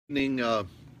Evening,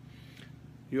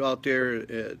 you out there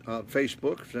on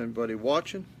Facebook, if anybody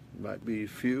watching, might be a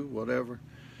few, whatever,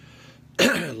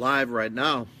 live right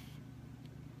now.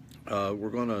 We're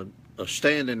going to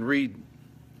stand and read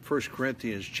 1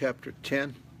 Corinthians chapter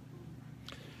 10.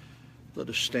 Let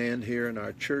us stand here in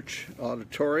our church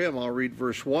auditorium. I'll read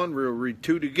verse 1. We'll read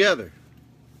 2 together.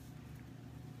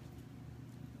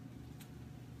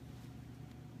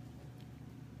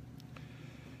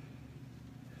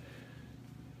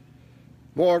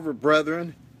 Moreover,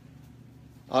 brethren,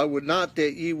 I would not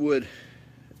that ye would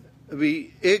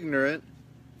be ignorant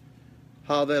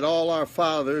how that all our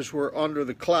fathers were under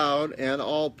the cloud, and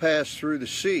all passed through the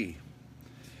sea,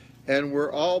 and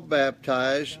were all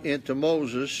baptized into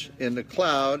Moses in the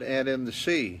cloud and in the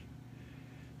sea,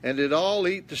 and did all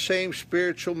eat the same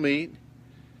spiritual meat,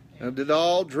 and did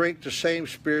all drink the same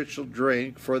spiritual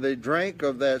drink, for they drank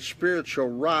of that spiritual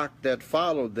rock that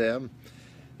followed them,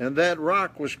 and that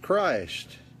rock was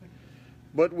Christ.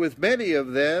 But with many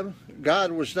of them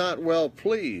God was not well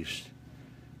pleased,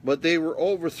 but they were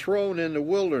overthrown in the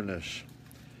wilderness.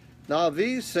 Now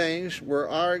these things were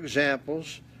our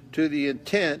examples, to the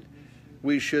intent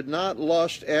we should not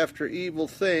lust after evil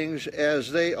things,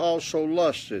 as they also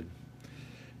lusted.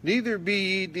 Neither be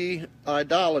ye the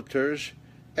idolaters,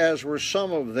 as were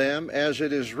some of them, as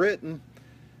it is written,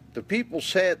 the people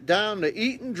sat down to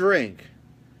eat and drink,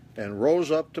 and rose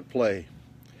up to play.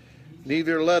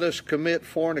 Neither let us commit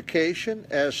fornication,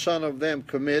 as some of them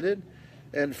committed,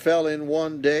 and fell in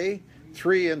one day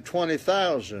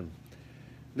 23,000.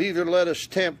 Neither let us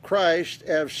tempt Christ,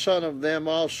 as some of them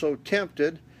also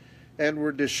tempted, and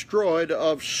were destroyed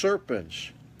of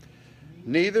serpents.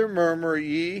 Neither murmur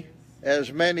ye,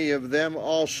 as many of them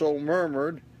also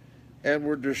murmured, and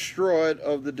were destroyed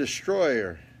of the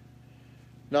destroyer.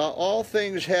 Now all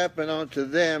things happen unto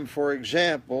them for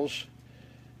examples,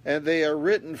 and they are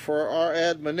written for our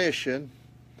admonition,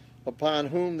 upon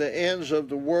whom the ends of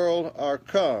the world are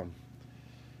come.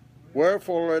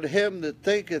 Wherefore let him that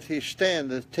thinketh he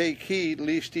standeth take heed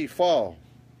lest he fall.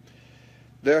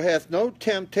 There hath no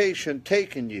temptation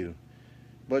taken you,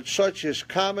 but such is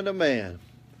common to man.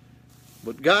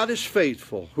 But God is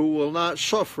faithful, who will not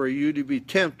suffer you to be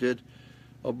tempted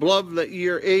above that ye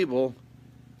are able,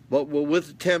 but will with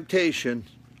the temptation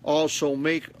also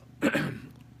make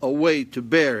a way to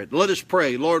bear it. Let us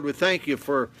pray. Lord, we thank you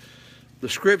for the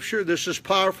Scripture. This is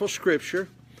powerful Scripture,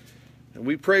 and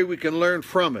we pray we can learn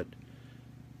from it.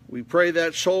 We pray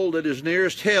that soul that is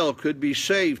nearest hell could be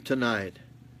saved tonight.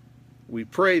 We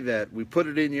pray that. We put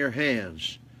it in your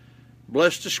hands.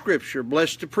 Bless the Scripture.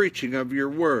 Bless the preaching of your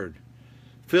word.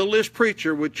 Fill this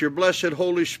preacher with your blessed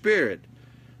Holy Spirit,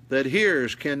 that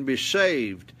hearers can be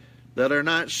saved that are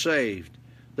not saved,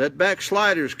 that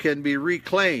backsliders can be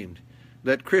reclaimed,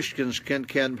 that Christians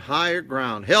can higher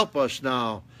ground. Help us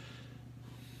now,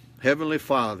 Heavenly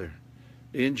Father.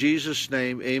 In Jesus'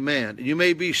 name, amen. You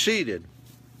may be seated.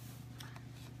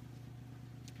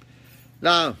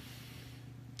 Now,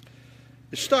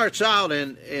 it starts out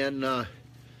and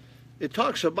it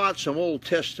talks about some Old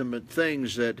Testament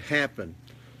things that happened.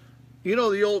 You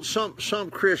know,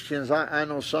 some Christians, I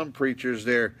know some preachers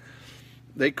there,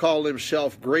 they call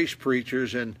themselves grace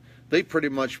preachers, and they pretty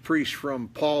much preach from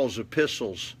Paul's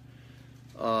epistles,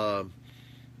 and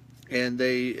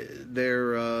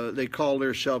they call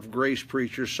themselves grace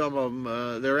preachers. Some of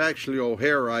them they're actually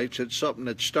O'Harites. It's something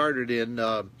that started in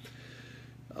the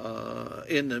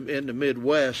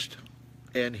Midwest,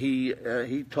 and he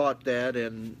taught that,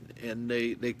 and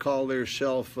they call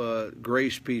themselves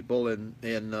grace people, and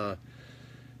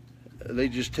they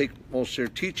just take most of their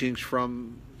teachings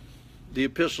from the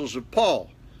epistles of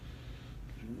Paul.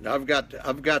 I've got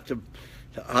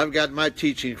my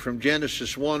teaching from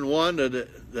Genesis 1:1 to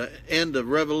the end of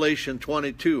Revelation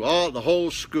 22, the whole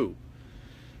scoop.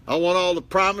 I want all the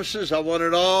promises. I want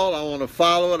it all. I want to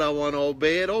follow it. I want to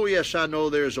obey it. Oh yes, I know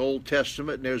there's Old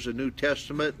Testament and there's a New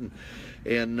Testament,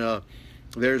 and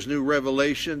there's new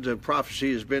revelations, and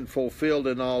prophecy has been fulfilled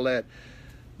and all that.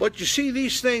 But you see,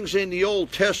 these things in the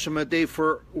Old Testament,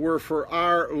 were for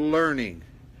our learning.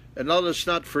 And let us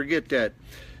not forget that.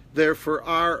 They're for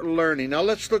our learning. Now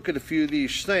let's look at a few of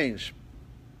these things.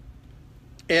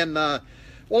 And,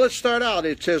 let's start out.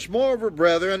 It says, Moreover,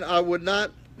 brethren, I would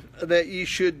not that ye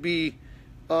should be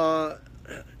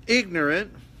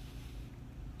ignorant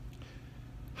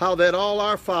how that all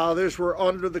our fathers were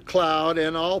under the cloud,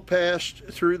 and all passed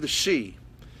through the sea,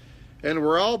 and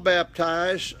were all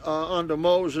baptized unto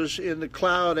Moses in the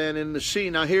cloud and in the sea.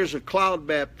 Now here's a cloud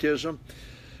baptism.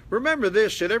 Remember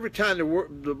this, that every time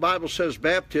the Bible says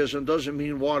baptism doesn't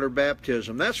mean water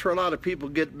baptism. That's where a lot of people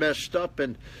get messed up,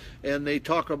 and and they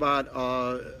talk about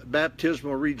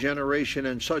baptismal regeneration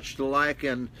and such the like.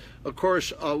 And of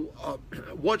course,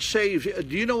 what saves?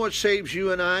 Do you know what saves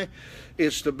you and I?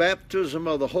 It's the baptism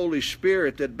of the Holy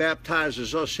Spirit that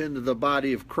baptizes us into the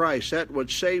body of Christ. That's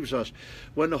what saves us.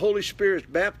 When the Holy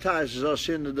Spirit baptizes us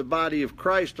into the body of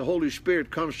Christ, the Holy Spirit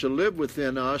comes to live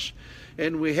within us,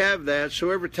 and we have that.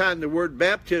 So every time the word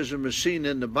baptism is seen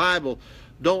in the Bible,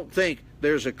 don't think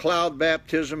there's a cloud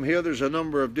baptism here. There's a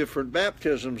number of different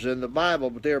baptisms in the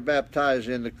Bible, but they're baptized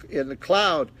in the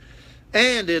cloud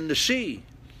and in the sea.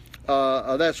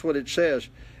 That's what it says.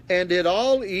 And did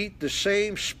all eat the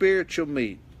same spiritual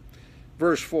meat.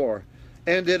 Verse 4.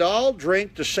 And did all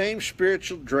drink the same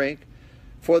spiritual drink,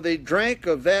 for they drank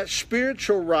of that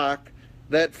spiritual rock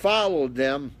that followed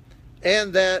them,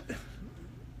 and that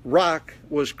rock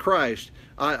was Christ.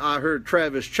 I heard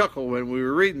Travis chuckle when we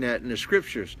were reading that in the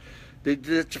scriptures.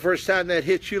 That's the first time that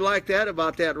hit you like that,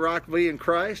 about that rock being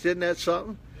Christ? Isn't that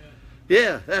something?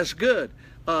 Yeah, that's good.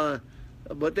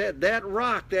 But that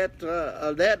rock,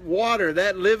 that water,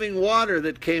 that living water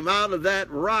that came out of that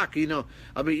rock, you know,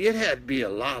 I mean, it had to be a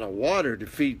lot of water to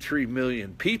feed 3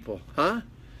 million people, huh?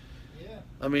 Yeah.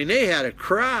 I mean, they had a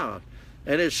crowd.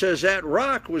 And it says that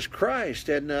rock was Christ.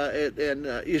 And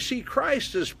you see,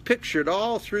 Christ is pictured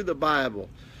all through the Bible.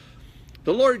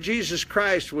 The Lord Jesus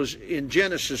Christ was in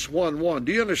Genesis 1:1.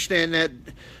 Do you understand that?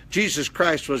 Jesus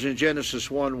Christ was in Genesis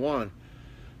 1:1.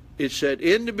 It said,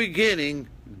 in the beginning,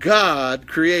 God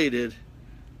created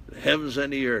the heavens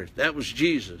and the earth. That was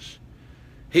Jesus.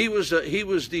 He was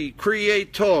the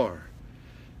creator.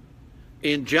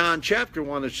 In John chapter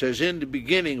 1, it says, in the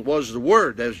beginning was the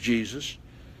Word. That's Jesus.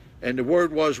 And the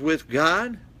Word was with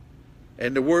God,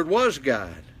 and the Word was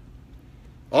God.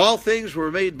 All things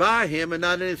were made by Him, and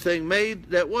not anything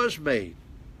made that was made.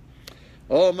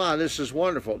 Oh my, this is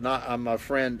wonderful. Now, my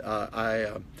friend,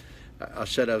 I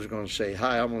said I was going to say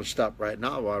hi. I'm going to stop right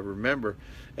now while I remember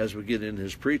as we get into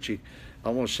his preaching. I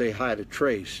want to say hi to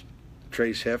Trace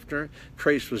Hefner.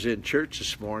 Trace was in church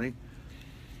this morning.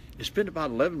 It's been about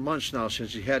 11 months now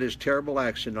since he had his terrible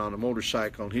accident on a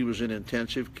motorcycle, and he was in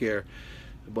intensive care.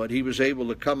 But he was able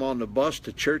to come on the bus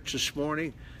to church this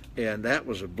morning, and that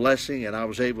was a blessing, and I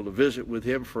was able to visit with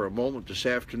him for a moment this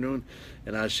afternoon.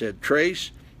 And I said,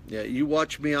 Trace, you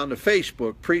watched me on the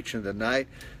Facebook preaching tonight,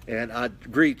 and I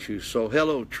greet you. So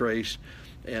hello, Trace.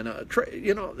 And,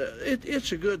 you know,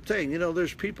 it's a good thing. You know,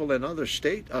 there's people in other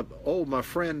states. My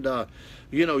friend,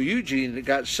 you know, Eugene that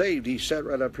got saved. He sat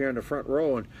right up here in the front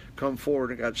row and come forward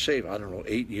and got saved. I don't know,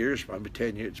 8 years, probably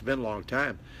 10 years. It's been a long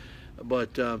time.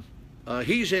 But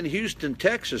he's in Houston,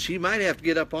 Texas. He might have to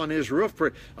get up on his roof.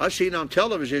 I seen on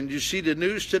television, did you see the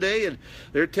news today? And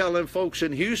they're telling folks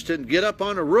in Houston, get up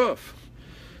on a roof.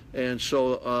 And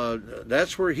so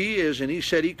that's where he is. And he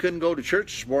said he couldn't go to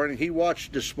church this morning. He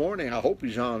watched this morning. I hope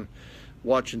he's on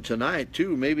watching tonight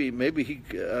too. Maybe he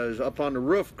is up on the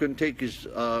roof. Couldn't take his.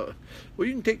 Well,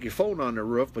 you can take your phone on the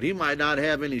roof, but he might not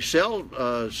have any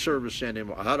cell service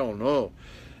anymore. I don't know.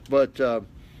 But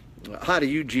hi to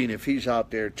Eugene if he's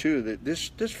out there too.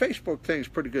 This Facebook thing is a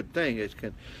pretty good thing.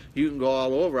 You can go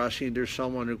all over. I seen there's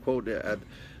someone who quoted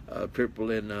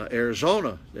people in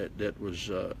Arizona that was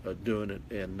doing it,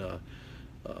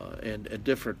 and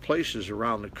different places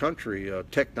around the country.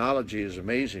 Technology is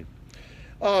amazing.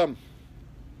 But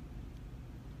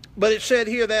it said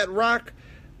here that rock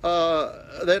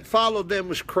that followed them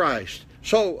was Christ.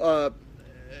 So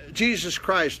Jesus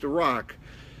Christ, the rock.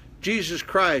 Jesus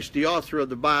Christ, the author of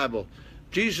the Bible.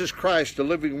 Jesus Christ, the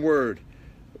living Word.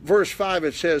 Verse 5,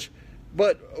 it says,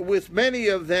 but with many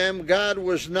of them God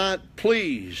was not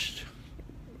pleased,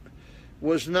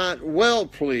 was not well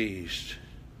pleased.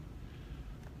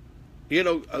 You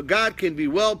know, God can be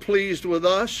well pleased with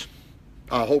us.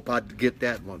 I hope I'd get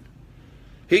that one.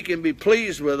 He can be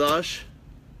pleased with us.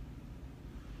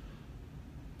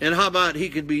 And how about he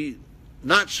can be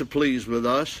not so pleased with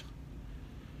us?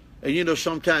 And you know,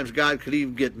 sometimes God could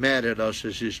even get mad at us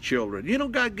as His children. You know,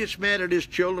 God gets mad at His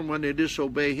children when they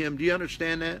disobey Him. Do you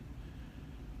understand that?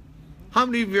 How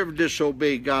many of you ever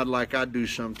disobeyed God like I do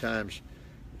sometimes?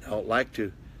 I don't like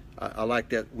to. I like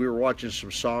that. We were watching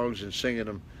some songs and singing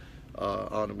them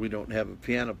we don't have a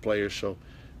piano player, so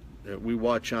we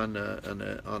watch on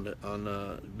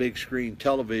the big screen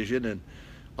television and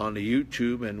on the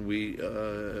YouTube, and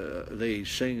they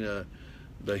sing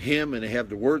the hymn, and they have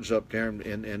the words up there,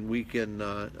 and we can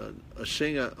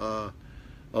sing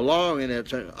along, and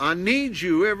it's I need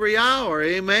you every hour,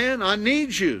 amen. I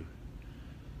need you.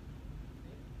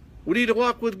 We need to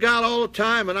walk with God all the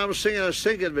time. And I was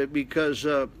thinking of it because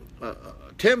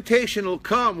temptation will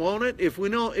come, won't it? If we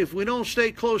don't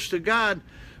stay close to God,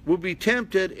 will be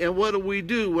tempted, and what do we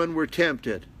do when we're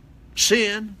tempted?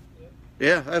 Sin.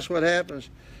 Yeah, that's what happens.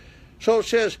 So it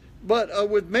says, but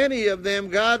with many of them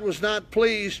God was not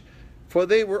pleased, for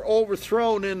they were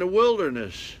overthrown in the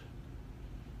wilderness.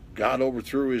 God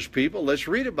overthrew his people. Let's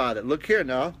read about it. Look here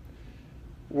now.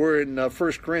 We're in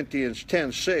 1 Corinthians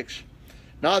 10:6.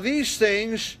 Now these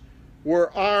things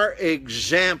were our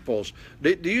examples.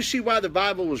 Do you see why the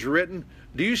Bible was written?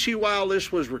 Do you see why all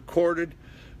this was recorded?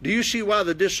 Do you see why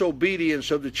the disobedience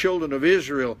of the children of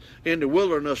Israel in the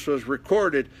wilderness was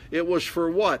recorded? It was for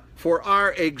what? For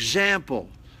our example.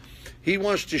 He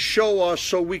wants to show us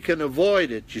so we can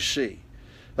avoid it, you see.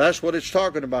 That's what it's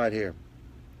talking about here.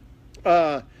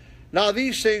 Now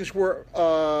these things were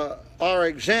our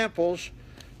examples,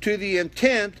 to the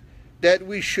intent that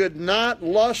we should not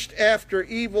lust after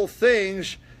evil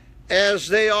things as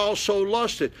they also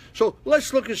lusted. So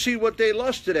let's look and see what they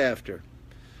lusted after.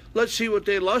 Let's see what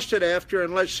they lusted after,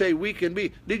 and let's say we can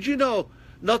be. Did you know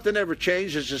nothing ever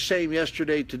changed? It's the same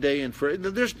yesterday, today, and forever.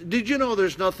 Did you know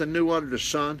there's nothing new under the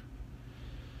sun?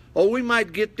 Oh, we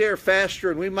might get there faster,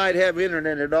 and we might have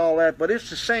internet and all that, but it's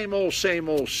the same old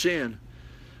sin.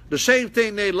 The same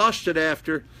thing they lusted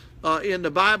after in the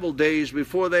Bible days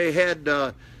before they had,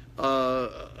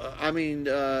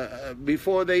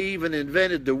 before they even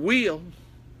invented the wheel.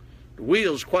 The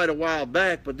wheel's quite a while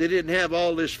back, but they didn't have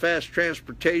all this fast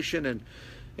transportation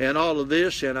and all of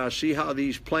this. And I see how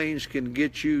these planes can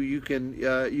get you. You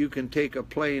can take a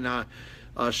plane. I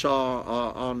saw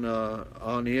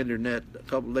on the internet a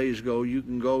couple of days ago. You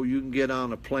can get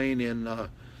on a plane in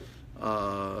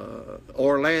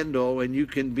Orlando, and you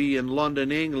can be in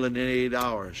London, England in 8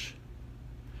 hours.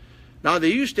 Now they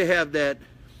used to have that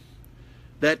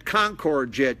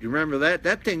Concorde jet. You remember that?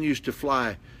 That thing used to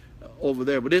fly over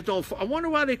there, but it don't. I wonder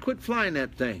why they quit flying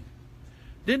that thing.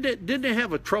 Didn't they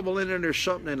have a trouble in it or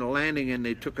something in the landing, and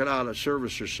they took it out of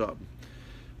service or something?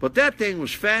 But that thing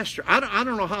was faster. I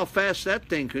don't know how fast that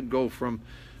thing could go from,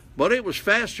 but it was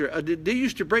faster. They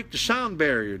used to break the sound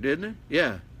barrier, didn't it?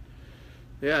 Yeah.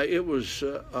 Yeah, it was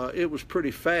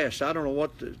pretty fast. I don't know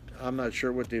I'm not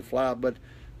sure what they fly, but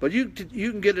you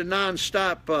can get a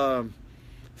non-stop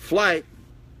flight,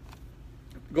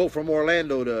 go from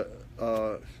Orlando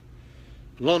to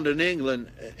London,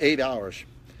 England, 8 hours.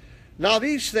 Now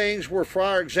these things were for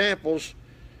our examples,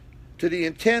 to the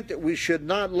intent that we should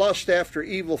not lust after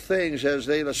evil things as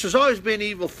they lust. There's always been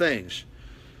evil things.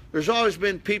 There's always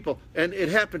been people, and it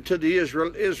happened to the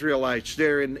Israelites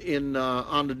there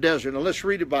on the desert. Now let's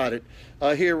read about it.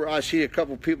 Here I see a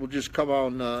couple people just come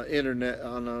on internet,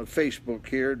 on Facebook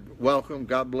here. Welcome,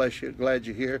 God bless you, glad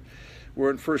you're here. We're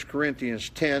in 1 Corinthians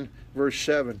 10, verse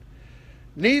 7.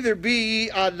 Neither be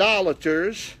ye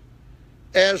idolaters,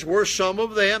 as were some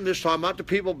of them. This time about the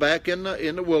people back in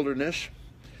the wilderness.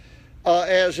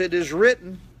 As it is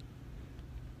written,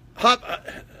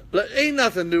 ain't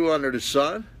nothing new under the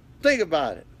sun. Think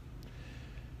about it.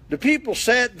 The people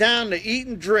sat down to eat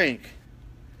and drink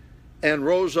and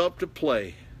rose up to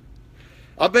play.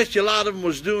 I bet you a lot of them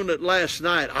was doing it last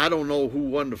night. I don't know who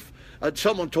won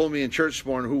someone told me in church this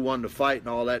morning who won the fight and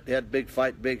all that. They had a big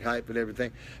fight, big hype and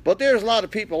everything. But there's a lot of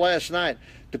people last night.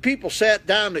 The people sat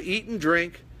down to eat and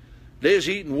drink. They was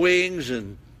eating wings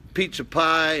and pizza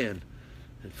pie and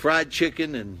fried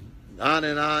chicken and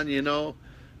on, you know.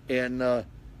 And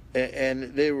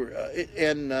they were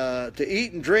to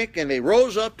eat and drink, and they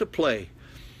rose up to play.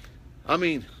 I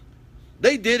mean,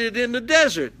 they did it in the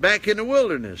desert, back in the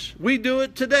wilderness. We do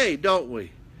it today, don't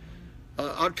we?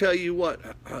 I'll tell you what,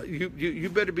 you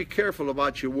better be careful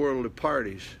about your worldly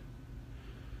parties.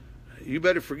 You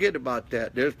better forget about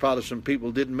that. There's probably some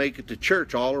people didn't make it to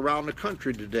church all around the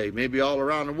country today, maybe all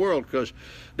around the world, because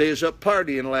they was up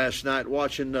partying last night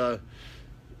watching a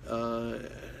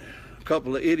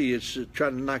couple of idiots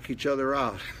trying to knock each other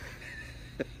out.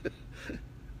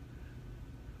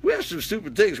 We have some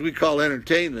stupid things we call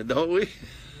entertainment, don't we?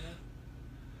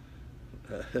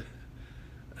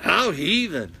 How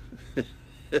heathen.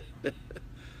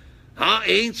 How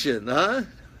ancient, huh?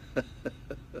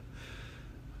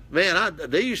 Man,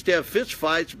 they used to have fist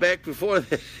fights back before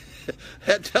they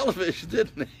had television,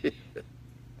 didn't they?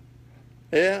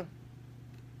 Yeah.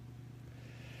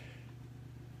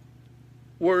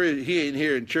 He ain't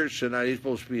here in church tonight. He's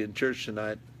supposed to be in church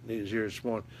tonight. He was here this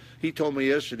morning. He told me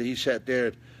yesterday, he sat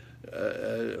there,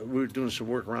 we were doing some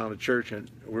work around the church,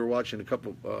 and we were watching a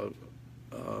couple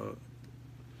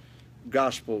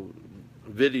gospel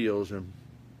videos, and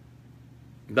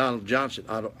Donald Johnson,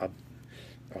 I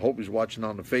hope he's watching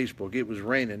on the Facebook. It was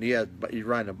raining. He's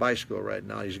riding a bicycle right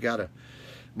now. He's got a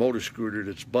motor scooter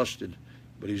that's busted,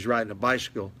 but he's riding a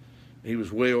bicycle. He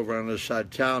was way over on this side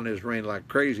of town. It was raining like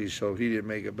crazy, so he didn't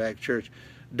make it back to church.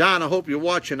 Don, I hope you're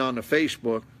watching on the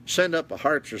Facebook. Send up a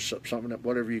hearts or something,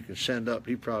 whatever you can send up.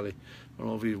 He probably, I don't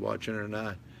know if he's watching or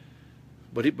not.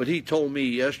 But he told me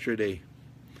yesterday,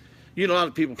 you know, a lot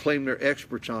of people claim they're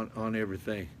experts on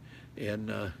everything.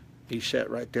 And he sat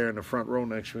right there in the front row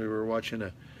next to me. We were watching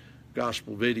a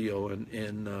gospel video,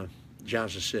 and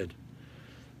Johnson said,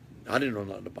 I didn't know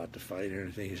nothing about the fight or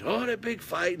anything. He said, oh, that big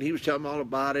fight. And he was telling me all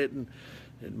about it. And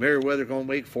Mayweather going to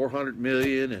make $400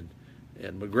 million,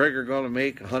 and McGregor going to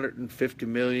make $150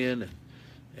 million,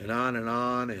 and on and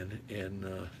on.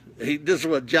 And this is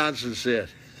what Johnson said.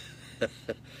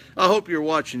 I hope you're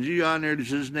watching. Is you on there? Is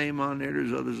his name on there?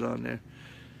 There's others on there.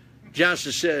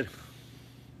 Johnson said,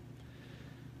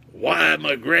 why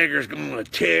McGregor's going to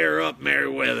tear up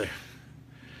Mayweather.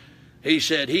 He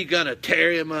said, he's going to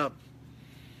tear him up.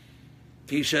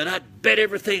 He said, I'd bet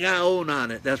everything I own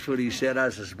on it. That's what he said. I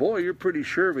says, boy, you're pretty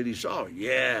sure of it. He said, oh,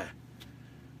 yeah.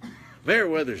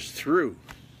 Mayweather's through.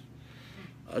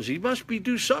 I said, he must be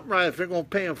do something right if they're going to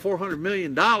pay him $400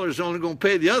 million. They're only going to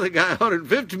pay the other guy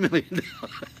 $150 million.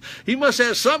 He must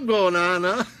have something going on,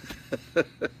 huh?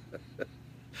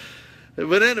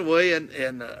 But anyway,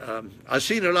 and I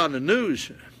seen it on the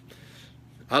news.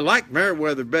 I like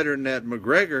Mayweather better than that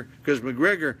McGregor, because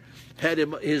McGregor had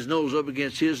his nose up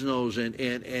against his nose, and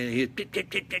he'd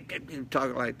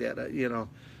talking like that, you know.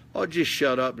 Oh, just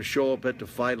shut up and show up at the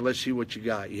fight. And let's see what you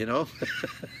got, you know.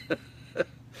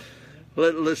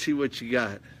 Let's see what you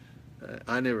got.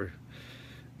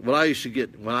 Well, I used to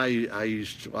get, when I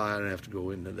used to, I don't have to go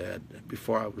into that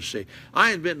before I was saved.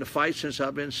 I ain't been in a fight since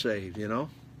I've been saved, you know.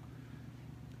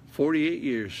 48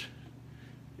 years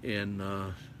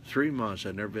in 3 months.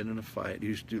 I've never been in a fight. I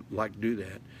used to like to do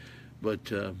that.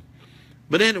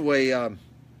 But anyway,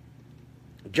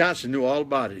 Johnson knew all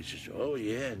about it. He says, oh,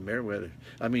 yeah, McGregor.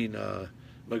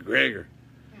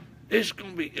 It's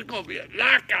gonna be a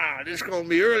knockout. It's gonna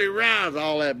be early rounds.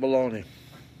 All that baloney.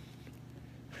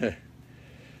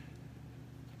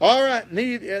 All right,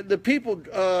 the people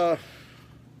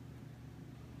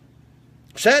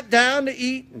sat down to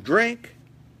eat and drink,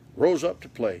 rose up to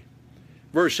play.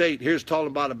 Verse 8. Here's talking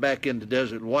about it back in the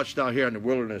desert. Watch down here in the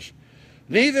wilderness.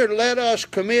 Neither let us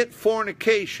commit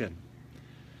fornication.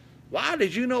 Why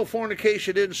did you know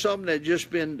fornication isn't something that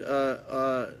just been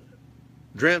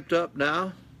dreamt up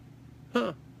now?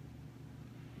 Huh.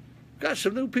 Got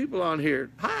some new people on here.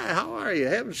 Hi, how are you?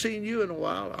 Haven't seen you in a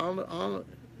while on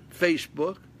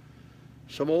Facebook.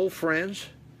 Some old friends.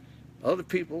 Other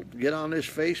people get on this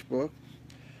Facebook.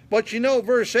 But you know,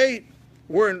 verse 8,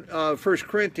 we're in 1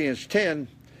 Corinthians 10:8.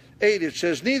 It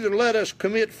says, neither let us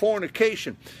commit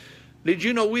fornication. Did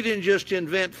you know we didn't just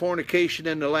invent fornication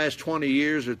in the last 20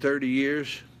 years or 30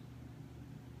 years?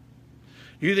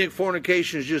 You think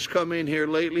fornication has just come in here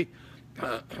lately?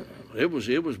 It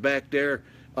was back there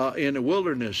in the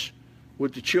wilderness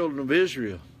with the children of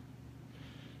Israel.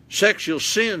 Sexual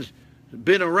sin's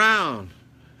been around.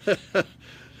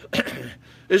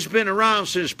 It's been around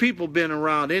since people been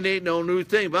around. It ain't no new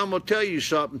thing. But I'm going to tell you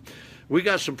something. We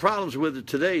got some problems with it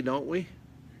today, don't we?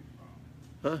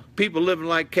 People living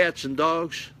like cats and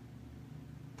dogs.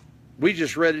 We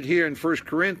just read it here in 1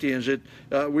 Corinthians.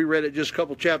 We read it just a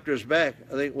couple chapters back.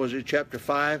 I think, was it chapter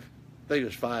 5? I think it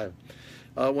was 5.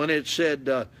 When it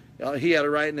said, he had to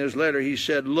write in his letter, he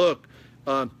said, look,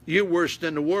 you're worse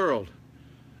than the world.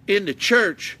 In the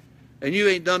church, and you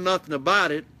ain't done nothing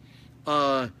about it,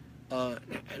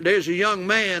 there's a young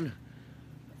man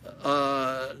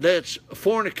that's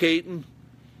fornicating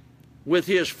with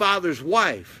his father's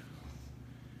wife.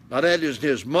 Now, that isn't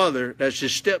his mother. That's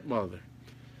his stepmother.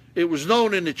 It was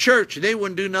known in the church, and they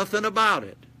wouldn't do nothing about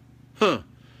it.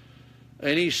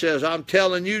 And he says, I'm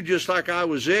telling you, just like I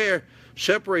was there,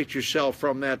 separate yourself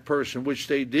from that person, which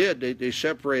they did. They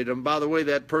separated them. By the way,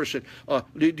 that person,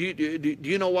 do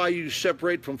you know why you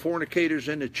separate from fornicators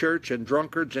in the church and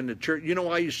drunkards in the church? You know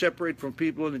why you separate from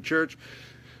people in the church?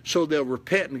 So they'll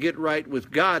repent and get right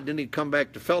with God, then he come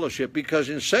back to fellowship. Because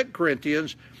in 2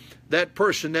 Corinthians, that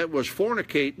person that was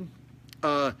fornicating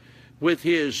with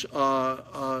his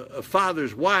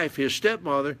father's wife, his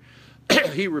stepmother,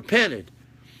 he repented.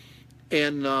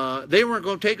 And they weren't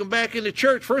going to take him back into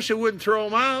church. First, they wouldn't throw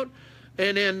him out.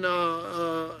 And then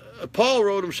Paul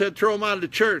wrote him, said, throw him out of the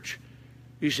church.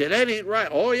 He said, that ain't right.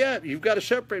 Oh, yeah, you've got to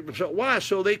separate them. So, why?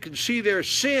 So they can see their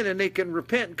sin and they can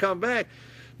repent and come back.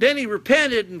 Then he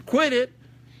repented and quit it.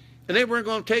 And they weren't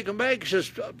going to take him back. He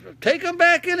says, take him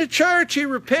back into church. He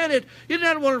repented. Isn't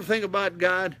that a wonderful thing about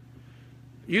God?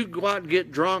 You go out and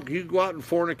get drunk, you go out and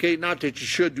fornicate, not that you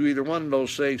should do either one of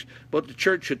those things, but the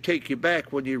church should take you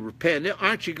back when you repent.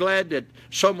 Aren't you glad that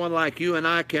someone like you and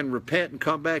I can repent and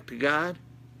come back to God?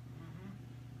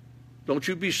 Don't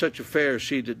you be such a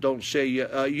Pharisee that don't say,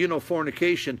 you know,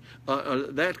 fornication,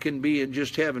 that can be in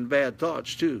just having bad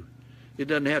thoughts too. It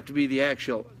doesn't have to be the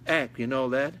actual act, you know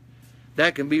that?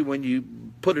 That can be when you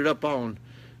put it up on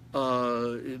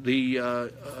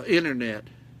the internet.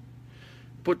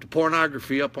 Put the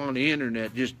pornography up on the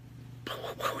internet, just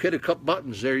hit a couple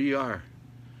buttons, there you are.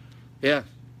 Yeah,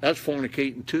 that's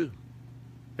fornicating too.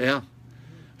 Yeah.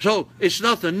 So it's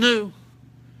nothing new.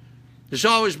 It's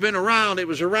always been around. It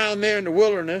was around there in the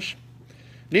wilderness.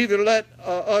 Neither let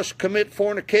us commit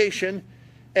fornication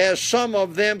as some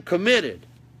of them committed.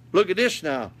 Look at this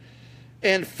now.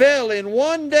 And fell in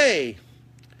one day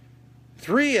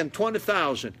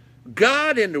 23,000.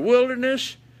 God in the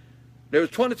wilderness, there was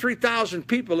 23,000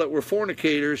 people that were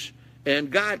fornicators,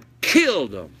 and God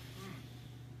killed them.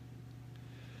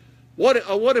 What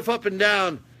if up and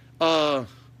down,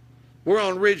 we're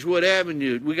on Ridgewood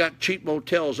Avenue. We got cheap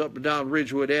motels up and down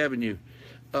Ridgewood Avenue.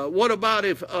 What about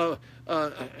if all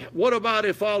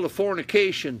the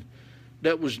fornication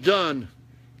that was done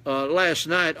last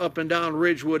night up and down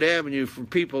Ridgewood Avenue from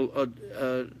people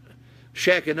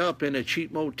shacking up in the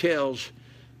cheap motels?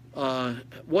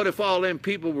 What if all them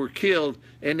people were killed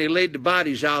and they laid the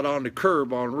bodies out on the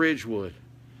curb on Ridgewood?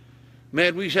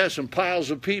 Man, we had some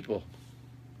piles of people.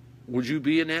 Would you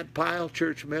be in that pile,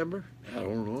 church member? I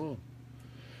don't know.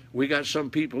 We got some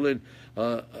people in,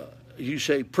 you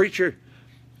say, preacher,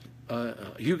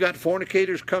 you got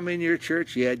fornicators coming in your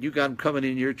church? Yeah, you got them coming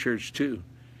in your church too,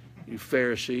 you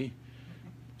Pharisee.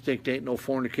 Think there ain't no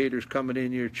fornicators coming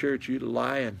in your church? You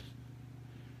lying.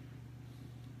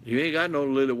 You ain't got no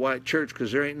little white church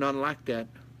because there ain't none like that.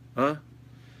 Huh?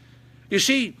 You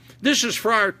see, this is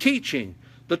for our teaching.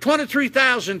 The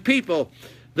 23,000 people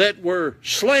that were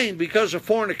slain because of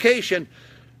fornication,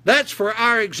 that's for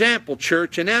our example,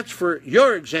 church, and that's for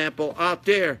your example out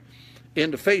there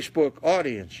in the Facebook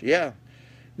audience. Yeah.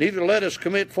 Neither let us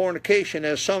commit fornication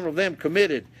as some of them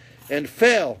committed, and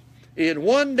fell in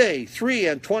one day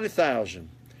 23,000.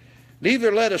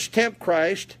 Neither let us tempt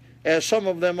Christ, as some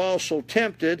of them also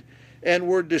tempted, and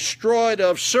were destroyed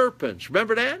of serpents.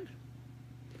 Remember that?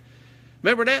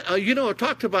 Remember that? You know, I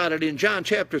talked about it in John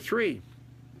chapter 3.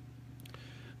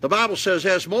 The Bible says,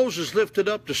 as Moses lifted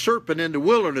up the serpent in the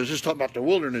wilderness, it's talking about the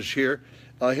wilderness here,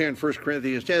 here in 1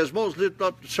 Corinthians 10. As Moses lifted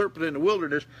up the serpent in the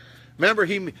wilderness, remember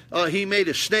he made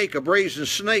a snake, a brazen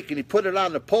snake, and he put it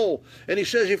on the pole. And he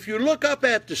says, if you look up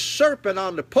at the serpent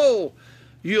on the pole,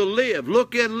 you'll live.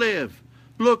 Look and live.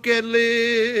 Look and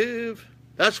live.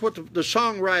 That's what the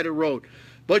songwriter wrote.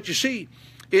 But you see,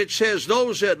 it says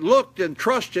those that looked and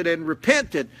trusted and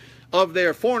repented of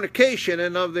their fornication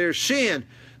and of their sin,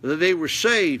 that they were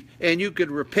saved. And you can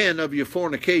repent of your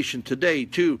fornication today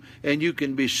too, and you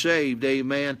can be saved,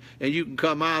 amen, and you can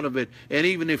come out of it. And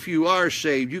even if you are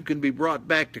saved, you can be brought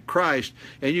back to Christ,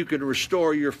 and you can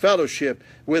restore your fellowship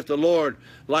with the Lord,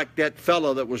 like that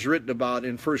fellow that was written about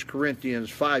in 1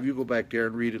 Corinthians 5. You go back there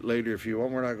and read it later if you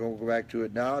want. We're not going to go back to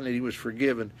it now. And he was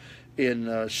forgiven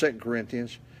in 2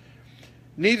 Corinthians.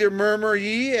 Neither murmur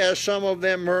ye, as some of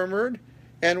them murmured,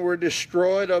 and were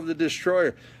destroyed of the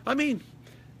destroyer. I mean,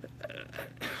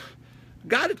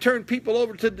 God had turned people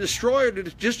over to the destroyer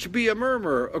just to be a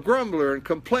murmurer, a grumbler, and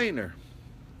complainer.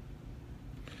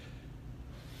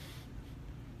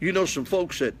 You know some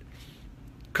folks that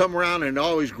come around and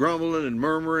always grumbling and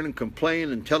murmuring and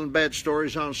complaining and telling bad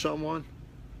stories on someone?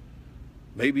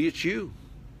 Maybe it's you.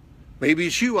 Maybe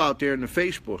it's you out there in the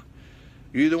Facebook.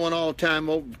 You're the one all the time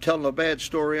telling a bad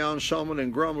story on someone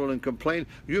and grumbling and complaining.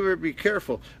 You better be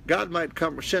careful. God might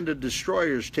come send the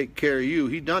destroyers to take care of you.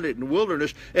 He done it in the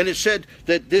wilderness. And it said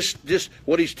that this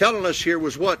what he's telling us here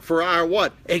was what? For our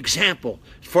what? Example.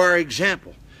 For our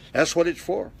example. That's what it's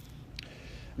for.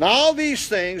 Now all these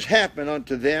things happen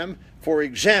unto them for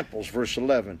examples, verse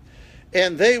 11.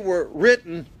 And they were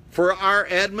written for our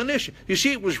admonition. You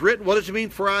see, it was written. What does it mean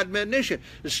for our admonition?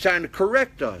 It's trying to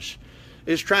correct us.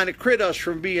 It's trying to quit us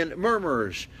from being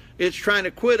murmurers. It's trying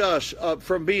to quit us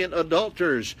from being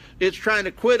adulterers. It's trying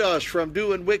to quit us from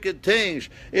doing wicked things.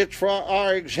 It's for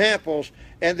our examples,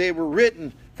 and they were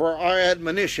written for our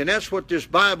admonition. That's what this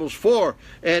Bible's for,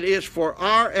 and it's for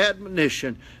our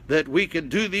admonition that we can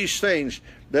do these things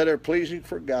that are pleasing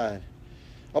for God,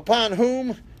 upon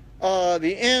whom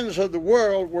the ends of the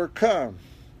world were come.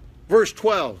 Verse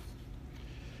 12.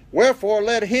 Wherefore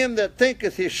let him that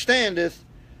thinketh he standeth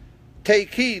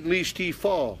take heed lest he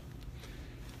fall.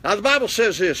 Now the Bible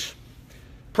says this.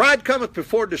 Pride cometh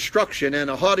before destruction, and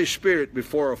a haughty spirit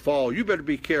before a fall. You better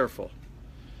be careful.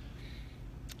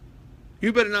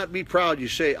 You better not be proud. You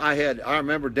say, I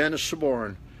remember Dennis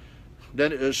Saborn.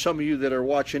 Some of you that are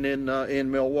watching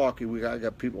in Milwaukee, I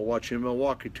got people watching in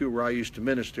Milwaukee too, where I used to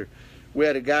minister. We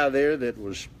had a guy there that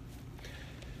was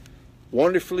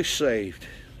wonderfully saved.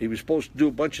 He was supposed to do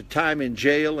a bunch of time in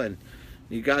jail, and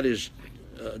he got his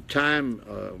time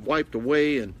wiped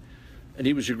away, and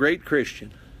he was a great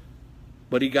Christian.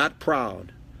 But he got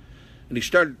proud, and he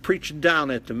started preaching down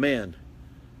at the men.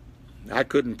 I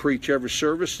couldn't preach every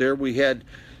service there. We had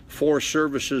 4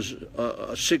 services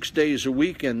 6 days a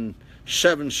week and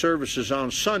 7 services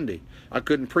on Sunday. I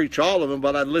couldn't preach all of them,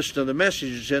 but I'd listen to the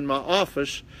messages in my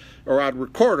office, or I'd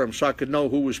record them so I could know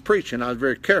who was preaching. I was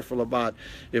very careful about,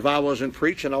 if I wasn't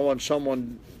preaching, I wanted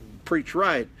someone to preach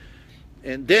right.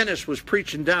 And Dennis was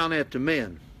preaching down at the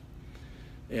men,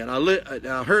 and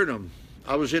I heard him.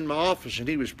 I was in my office, and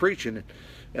he was preaching,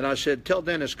 and I said, tell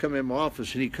Dennis come in my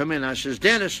office. And he come in, and I says,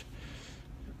 Dennis,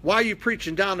 why are you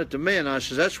preaching down at the men? I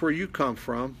says, that's where you come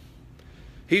from.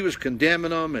 He was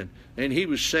condemning them, and he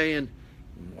was saying,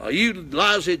 well, you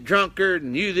lousy drunkard,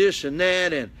 and you this and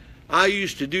that, and I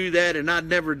used to do that, and I'd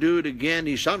never do it again.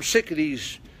 He said, I'm sick of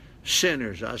these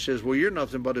sinners. I says, well, you're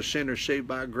nothing but a sinner saved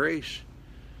by grace.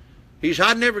 He said,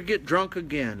 I'd never get drunk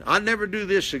again. I'd never do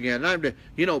this again.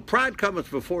 Pride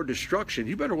cometh before destruction.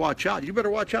 You better watch out. You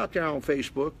better watch out there on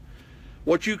Facebook.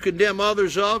 What you condemn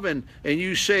others of, and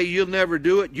you say you'll never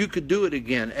do it, you could do it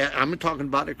again. I'm talking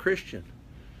about a Christian.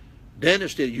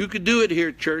 Dennis did. You could do it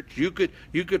here, church. You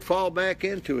could fall back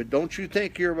into it. Don't you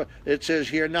think it says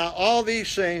here, now all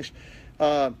these things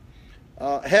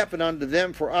happen unto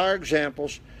them for our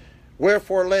examples.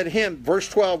 Wherefore let him, verse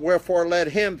 12, wherefore let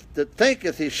him that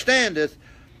thinketh he standeth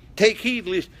take heed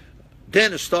lest.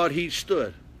 Dennis thought he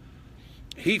stood.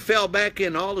 He fell back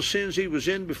in all the sins he was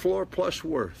in before, plus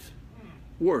worse.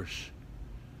 It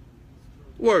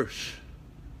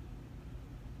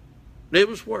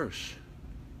was worse.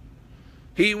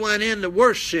 He went into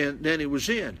worse sin than he was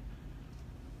in.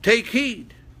 Take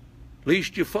heed,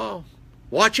 lest you fall.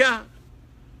 Watch out.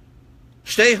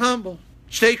 Stay humble.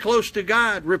 Stay close to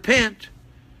God. Repent.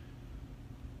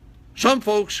 Some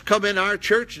folks come in our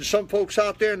church, and some folks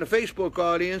out there in the Facebook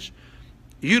audience,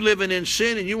 you living in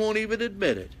sin and you won't even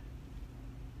admit it.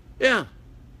 Yeah.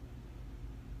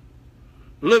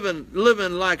 Living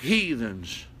like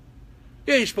heathens.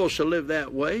 You ain't supposed to live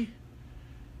that way.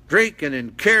 Drinking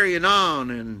and carrying on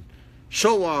and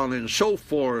so on and so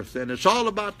forth. And it's all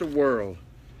about the world.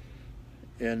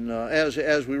 And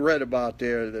as we read about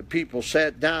there, the people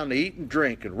sat down to eat and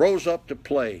drink and rose up to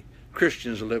play.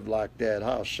 Christians live like that.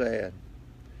 How sad.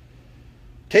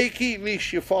 Take heed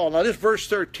lest you fall. Now this verse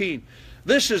 13.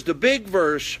 This is the big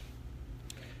verse.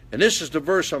 And this is the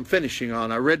verse I'm finishing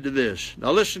on. I read to this.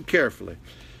 Now listen carefully.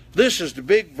 This is the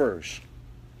big verse.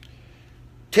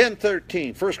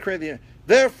 10:13. 1 Corinthians.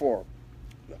 Therefore,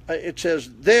 it says,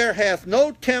 there hath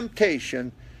no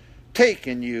temptation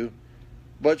taken you,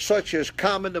 but such as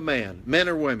common to man, men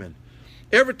or women.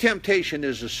 Every temptation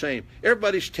is the same.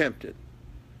 Everybody's tempted.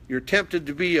 You're tempted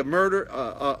to be a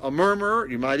murderer.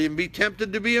 You might even be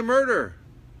tempted to be a murderer.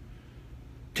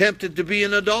 Tempted to be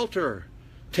an adulterer.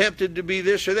 Tempted to be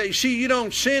this or that. You see, you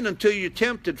don't sin until you're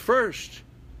tempted first.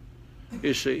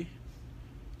 You see.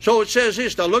 So it says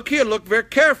this. Now look here. Look very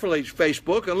carefully,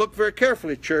 Facebook, and look very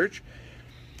carefully, church.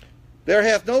 There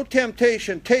hath no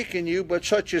temptation taken you, but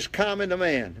such as common to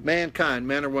man, mankind,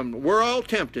 man or woman. We're all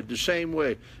tempted the same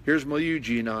way. Here's my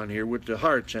Eugene on here with the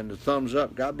hearts and the thumbs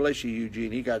up. God bless you,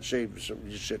 Eugene. He got saved, so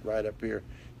you sit right up here.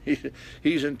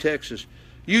 He's in Texas.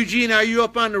 Eugene, are you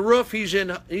up on the roof? He's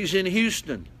in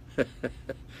Houston.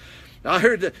 I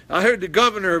heard the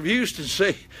governor of Houston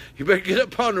say, you better get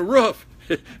up on the roof.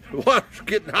 The water's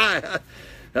getting high.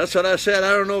 That's what I said.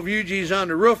 I don't know if Eugene's on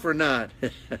the roof or not.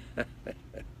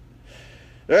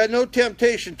 There had no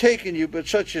temptation taken you, but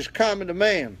such as common to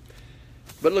man.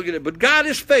 But look at it. But God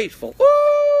is faithful. Woo!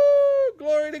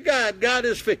 Glory to God. God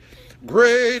is faithful.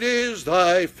 Great is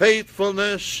thy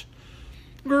faithfulness.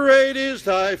 Great is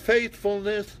thy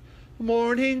faithfulness.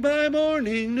 Morning by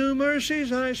morning new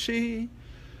mercies I see.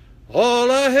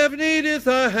 All I have needed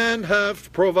thy hand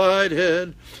hath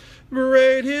provided.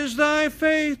 Great is thy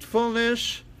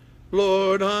faithfulness,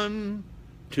 Lord,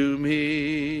 unto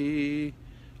me.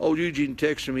 Oh, Eugene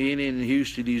texted me. He ain't in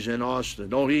Houston. He's in Austin.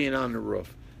 No, he ain't on the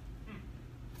roof.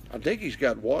 I think he's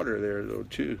got water there, though,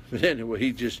 too. But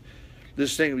anyway, this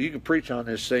thing, you can preach on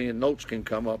this thing, and notes can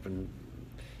come up, and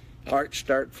hearts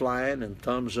start flying, and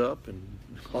thumbs up, and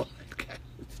all that.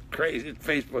 It's crazy.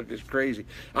 Facebook is crazy.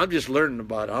 I'm just learning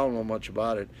about it. I don't know much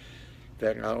about it.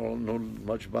 that. I don't know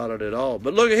much about it at all.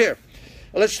 But look at here.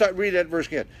 Let's start reading that verse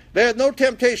again. There hath no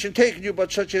temptation taken you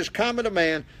but such as common to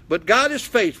man, but God is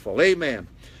faithful, amen,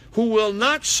 who will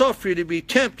not suffer you to be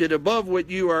tempted above what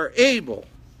you are able,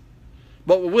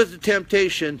 but with the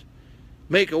temptation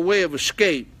make a way of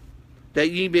escape,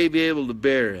 that ye may be able to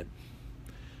bear it.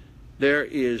 There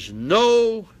is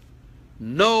no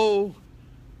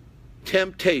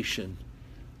temptation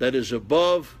that is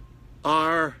above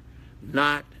our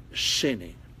not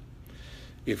sinning.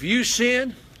 If you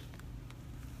sin,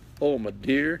 oh, my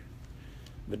dear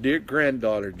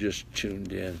granddaughter just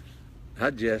tuned in. Hi,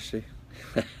 Jesse.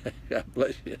 God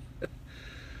bless you.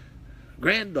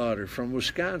 Granddaughter from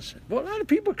Wisconsin. Well, a lot of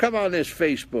people come on this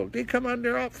Facebook. They come on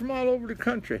there from all over the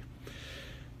country.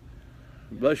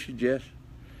 Bless you, Jess.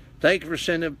 Thank you for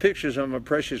sending pictures of my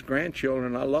precious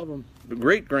grandchildren. I love them. The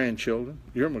great-grandchildren.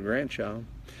 You're my grandchild.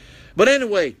 But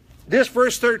anyway, this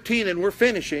verse 13, and we're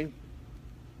finishing.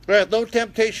 There hath no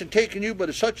temptation taken you,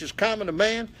 but such as common to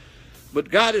man. But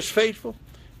God is faithful,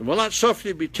 and will not suffer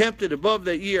you to be tempted above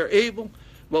that ye are able,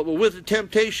 but will with the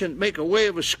temptation make a way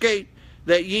of escape,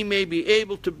 that ye may be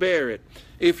able to bear it.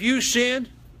 If you sin,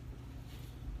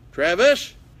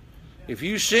 Travis, if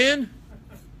you sin,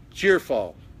 it's your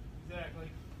fault. Exactly.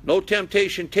 No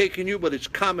temptation taking you, but it's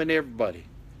common to everybody.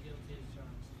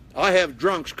 I have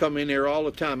drunks come in here all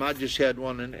the time. I just had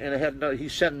one, and I had another, he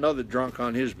sent another drunk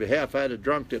on his behalf. I had a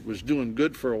drunk that was doing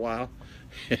good for a while,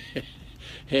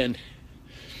 and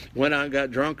went on and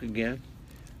got drunk again.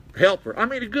 Helper. I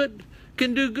mean, a good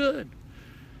can do good.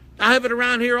 I have it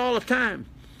around here all the time.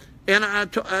 And I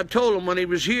told him when he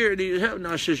was here, and he was having,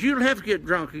 I says, you don't have to get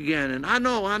drunk again. And I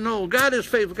know. God is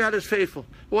faithful. God is faithful.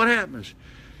 What happens?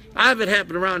 I have it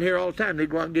happen around here all the time. They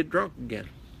go out and get drunk again.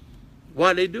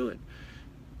 Why do they do it?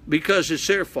 Because it's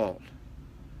their fault.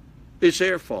 It's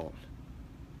their fault.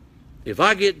 If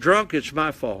I get drunk, it's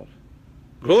my fault.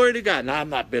 Glory to God. Now, I've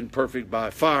not been perfect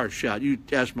by far, shot. You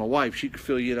ask my wife, she can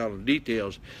fill you in on the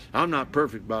details. I'm not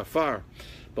perfect by far.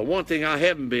 But one thing I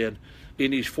haven't been in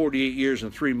these 48 years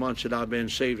and 3 months that I've been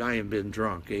saved, I ain't been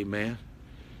drunk. Amen.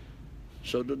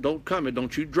 So don't come in.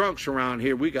 Don't you drunks around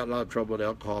here. We got a lot of trouble with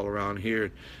alcohol around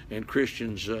here. And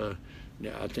Christians,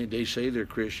 I think they say they're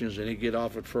Christians, and they get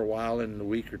off it for a while, in a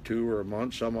week or two or a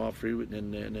month. Some off through it.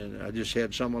 And I just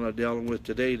had someone I'm dealing with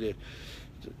today that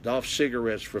off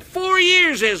cigarettes for 4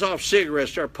 years. They was off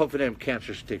cigarettes, start puffing them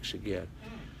cancer sticks again.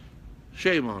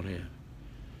 Shame on him.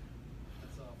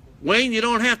 Wayne, you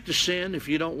don't have to sin if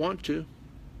you don't want to.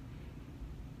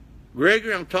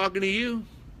 Gregory, I'm talking to you.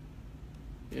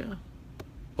 Yeah.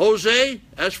 Jose,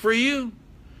 that's for you.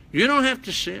 You don't have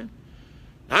to sin.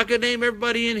 I could name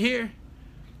everybody in here,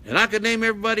 and I could name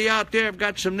everybody out there. I've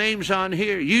got some names on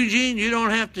here. Eugene, you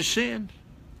don't have to sin.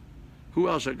 Who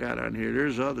else I got on here?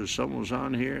 There's others. Someone's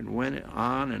on here and went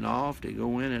on and off. They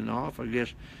go in and off. I guess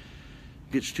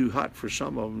it gets too hot for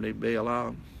some of them. They bail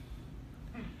out.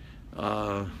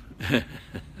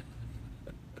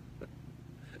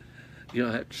 You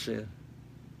don't have to sin.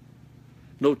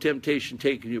 No temptation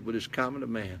taking you, but it's common to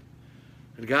man.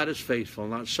 And God is faithful,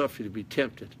 not suffer you to be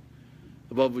tempted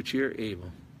above which you are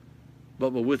able,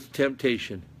 but with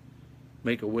temptation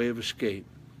make a way of escape,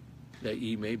 that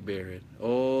ye may bear it.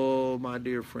 Oh, my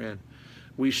dear friend,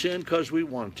 we sin because we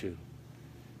want to.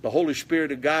 The Holy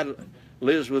Spirit of God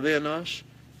lives within us,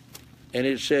 and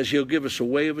it says He'll give us a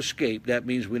way of escape. That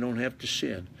means we don't have to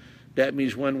sin. That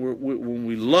means when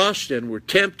we lust and we're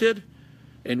tempted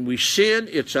and we sin,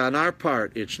 it's on our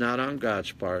part. It's not on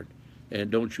God's part.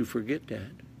 And don't you forget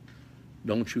that.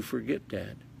 Don't you forget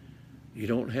that. You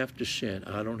don't have to sin.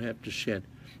 I don't have to sin.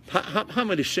 How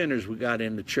many sinners we got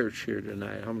in the church here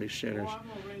tonight? How many sinners?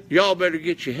 Y'all better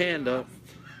get your hand up.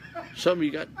 Some of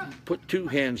you got put 2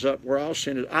 hands up. We're all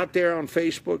sinners. Out there on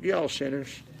Facebook, y'all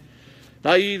sinners.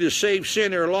 Now, you either saved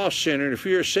sinner or lost sinner. And if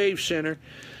you're a saved sinner,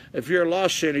 if you're a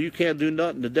lost sinner, you can't do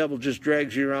nothing. The devil just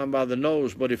drags you around by the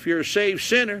nose. But if you're a saved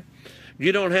sinner,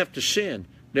 you don't have to sin.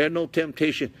 There's no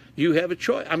temptation. You have a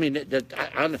choice. I mean,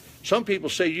 some people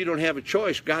say you don't have a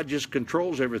choice. God just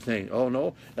controls everything. Oh,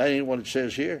 no, that ain't what it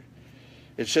says here.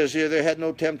 It says here, there had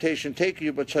no temptation taken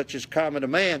you, but such is common to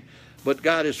man. But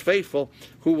God is faithful,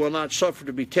 who will not suffer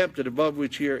to be tempted above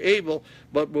which ye are able,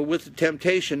 but will with the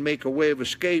temptation make a way of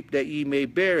escape, that ye may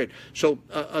bear it. So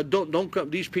don't come.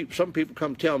 These people, some people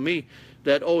come tell me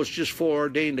that, oh, it's just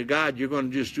foreordained to God, you're going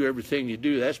to just do everything you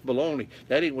do. That's baloney.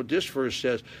 That ain't what this verse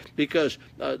says. Because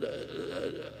Bible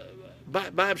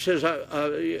says,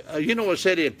 you know what it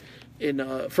said in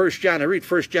 1 John, I read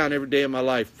 1 John every day of my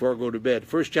life before I go to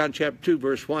bed. 1 John chapter 2,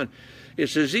 verse 1. It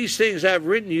says, these things I've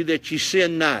written you that ye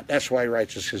sin not. That's why he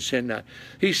writes us, because sin not.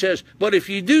 He says, but if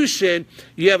you do sin,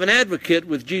 you have an advocate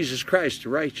with Jesus Christ the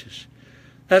righteous.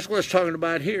 That's what it's talking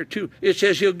about here too. It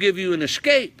says he'll give you an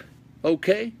escape.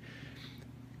 Okay?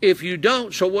 If you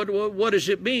don't, so what does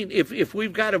it mean? If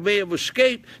we've got a way of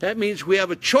escape, that means we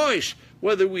have a choice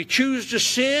whether we choose to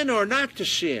sin or not to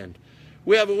sin.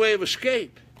 We have a way of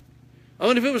escape. I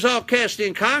mean, if it was all cast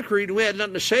in concrete and we had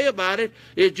nothing to say about it,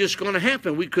 it's just going to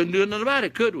happen. We couldn't do nothing about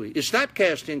it, could we? It's not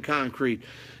cast in concrete.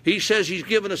 He says he's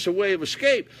given us a way of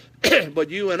escape. But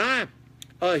you and I,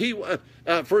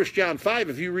 1 John 5,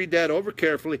 if you read that over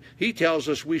carefully, he tells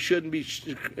us we shouldn't be,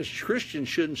 Christians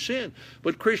shouldn't sin.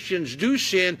 But Christians do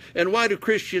sin. And why do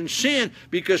Christians sin?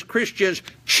 Because Christians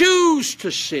choose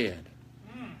to sin.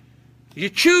 You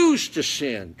choose to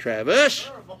sin, Travis.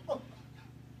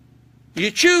 You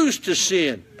choose to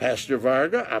sin, Pastor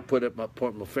Varga. I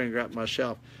point my finger at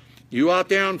myself. You out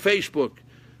there on Facebook,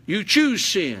 you choose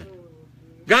sin.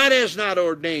 God has not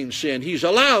ordained sin. He's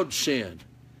allowed sin.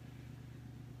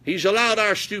 He's allowed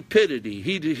our stupidity.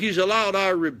 He's allowed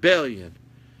our rebellion.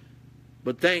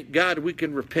 But thank God we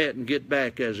can repent and get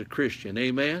back as a Christian.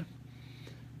 Amen?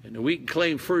 And we can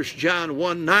claim 1 John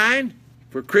 1:9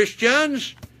 for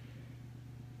Christians.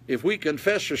 If we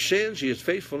confess our sins, he is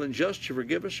faithful and just to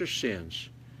forgive us our sins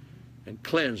and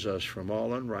cleanse us from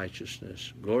all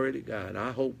unrighteousness. Glory to God.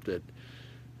 I hope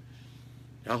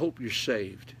you're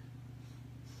saved.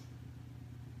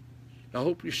 I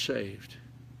hope you're saved.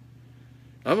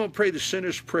 I'm going to pray the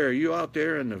sinner's prayer. You out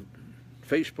there in the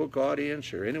Facebook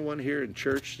audience or anyone here in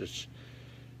church that's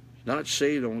not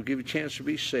saved, I'm going to give you a chance to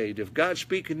be saved. If God's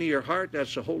speaking to your heart,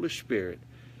 that's the Holy Spirit.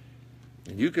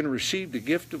 And you can receive the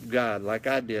gift of God like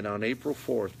I did on April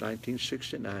 4th,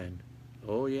 1969.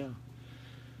 Oh, yeah.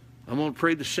 I'm going to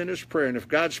pray the sinner's prayer. And if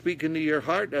God's speaking to your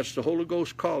heart, that's the Holy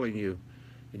Ghost calling you.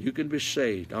 And you can be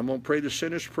saved. I'm going to pray the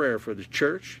sinner's prayer for the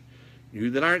church.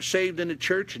 You that aren't saved in the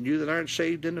church and you that aren't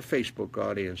saved in the Facebook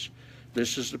audience.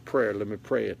 This is the prayer. Let me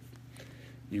pray it.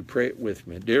 You pray it with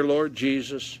me. Dear Lord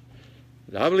Jesus,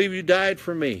 I believe you died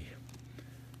for me.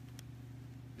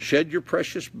 Shed your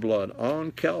precious blood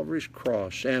on Calvary's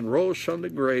cross and rose from the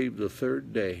grave the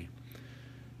third day,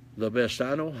 the best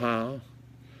I know how,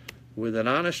 with an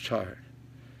honest heart.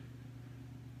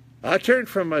 I turn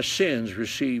from my sins,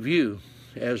 receive you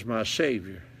as my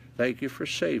Savior. Thank you for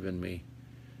saving me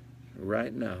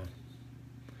right now.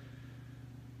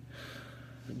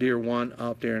 Dear one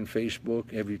out there on Facebook,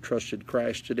 have you trusted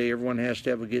Christ today? Everyone has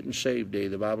to have a getting saved day.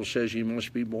 The Bible says you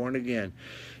must be born again.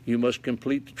 You must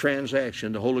complete the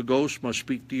transaction. The Holy Ghost must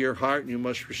speak to your heart, and you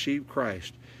must receive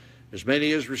Christ. As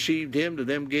many as received him, to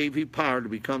them gave he power to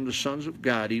become the sons of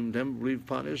God, even them who believe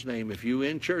upon his name. If you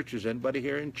in church, is anybody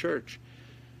here in church?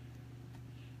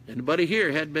 Anybody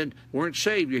here weren't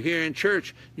saved? You're here in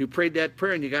church. You prayed that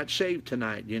prayer and you got saved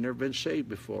tonight. You've never been saved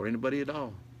before. Anybody at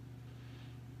all?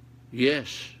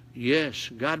 Yes, yes.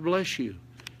 God bless you.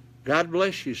 God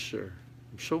bless you, sir.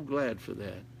 I'm so glad for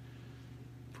that.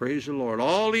 Praise the Lord.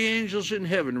 All the angels in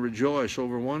heaven rejoice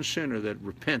over one sinner that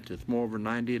repenteth, moreover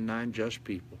 99 just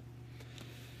people.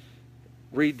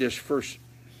 Read this 1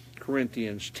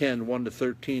 Corinthians 10,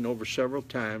 1-13 over several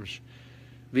times.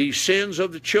 These sins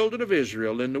of the children of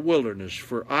Israel in the wilderness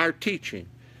for our teaching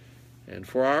and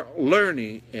for our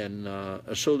learning, and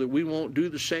so that we won't do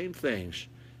the same things.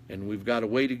 And we've got a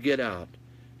way to get out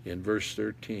in verse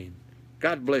 13.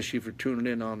 God bless you for tuning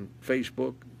in on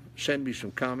Facebook. Send me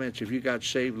some comments. If you got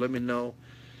saved, let me know.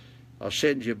 I'll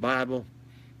send you a Bible.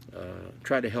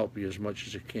 Try to help you as much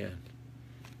as I can.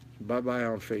 Bye-bye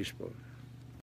on Facebook.